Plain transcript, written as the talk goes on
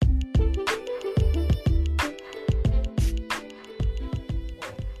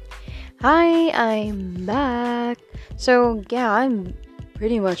Hi, I'm back. I'm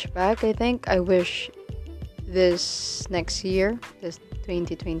pretty much back. I think I wish this next year, this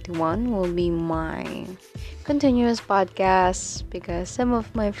 2021, will be my continuous podcast because some of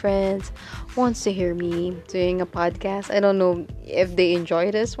my friends wants to hear me doing a podcast. I don't know if they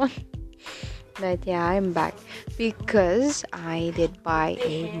enjoy this one. But yeah, I'm back because I did buy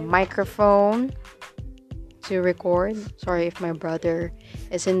a microphone to record. Sorry if my brother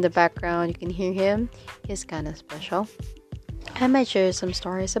is in the background. You can hear him. He's kind of special. I might share some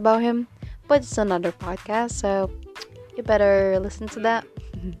stories about him, but it's another podcast, so you better listen to that.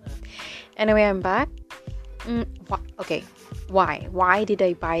 Anyway, I'm back. Okay, why? Why did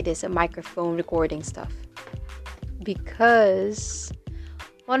I buy this microphone recording stuff? Because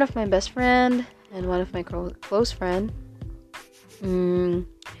one of my best friend and one of my close friend,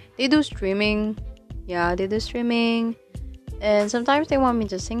 they do streaming. Yeah, they do streaming, and sometimes they want me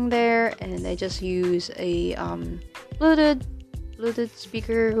to sing there, and I just use a Bluetooth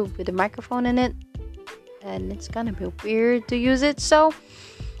speaker with a microphone in it, and it's gonna be weird to use it. So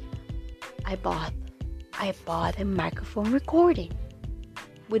I bought a microphone recording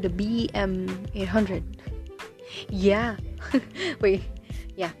with a BM800. Yeah, wait,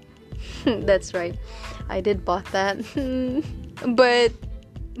 yeah, that's right. I did bought that, but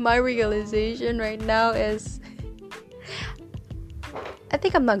my realization right now is I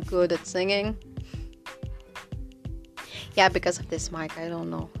think I'm not good at singing. Yeah, because of this mic, I don't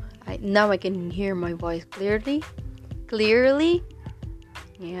know. Now I can hear my voice clearly.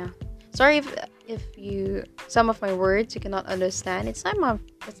 Yeah. Sorry if you some of my words you cannot understand. It's not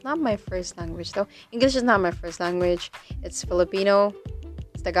my first language though. English is not my first language. It's Filipino.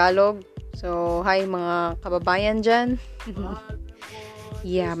 It's Tagalog. So, hi mga kababayan dyan.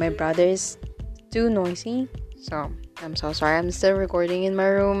 Yeah, my brother is too noisy. So, I'm so sorry. I'm still recording in my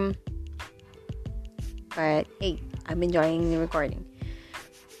room. But, hey, I'm enjoying the recording.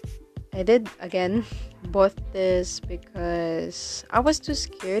 I did, again, bought this because I was too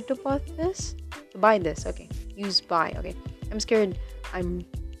scared to buy this. Okay. Okay. I'm scared. I'm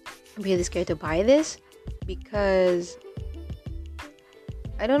really scared to buy this because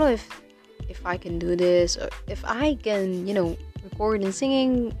I don't know if I can do this or if I can, record and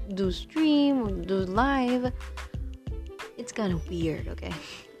singing, do stream, do live. It's kind of weird, okay?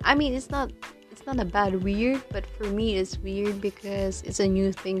 I mean, it's not a bad weird, but for me it's weird because it's a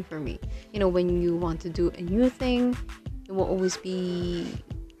new thing for me. When you want to do a new thing, it will always be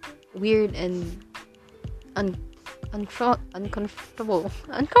weird and uncomfortable.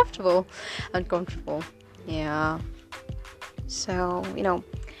 Yeah. So,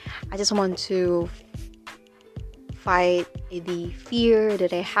 I just want to fight the fear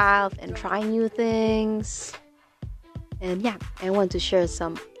that I have and try new things. And yeah, I want to share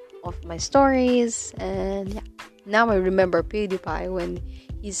some of my stories. And yeah, now I remember PewDiePie when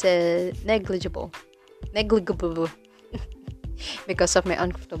he said negligible because of my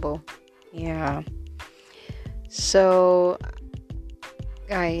uncomfortable. Yeah. So,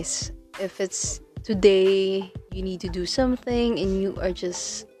 guys, if it's today you need to do something and you are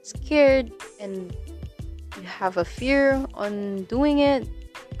just scared and you have a fear on doing it,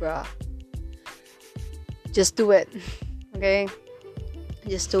 bruh, just do it. Okay,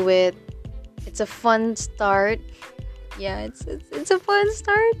 just do it. It's a fun start. Yeah, it's a fun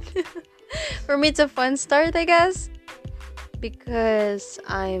start. For me, it's a fun start, I guess, because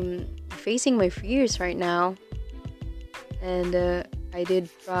I'm facing my fears right now. And I did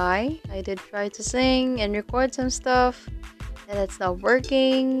try to sing and record some stuff, and it's not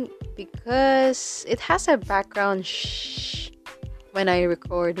working because it has a background shh when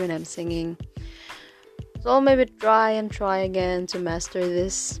I'm singing. So I'll maybe try again to master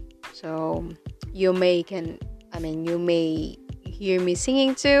this. So you may hear me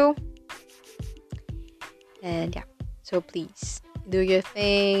singing too. And yeah, so please do your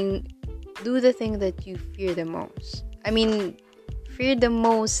thing. Do the thing that you fear the most. Fear the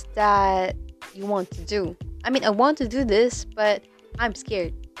most that you want to do. I want to do this, but I'm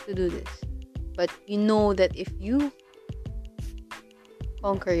scared to do this. But you know that if you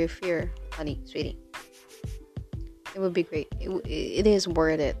conquer your fear, honey, sweetie, it would be great. It is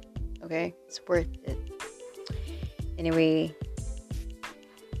worth it. Okay? It's worth it. Anyway,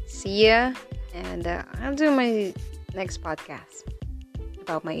 see ya. And I'll do my next podcast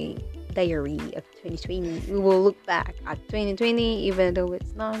about my diary of 2020. We will look back at 2020, even though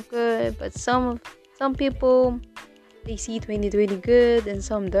it's not good. But some people, they see 2020 good and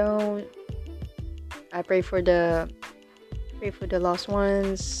some don't. I pray for the lost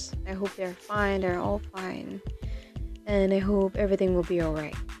ones. I hope they're fine. They're all fine. And I hope everything will be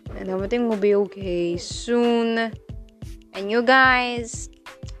alright. and everything will be okay soon. And you guys,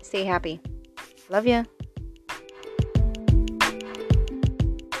 stay happy. Love ya.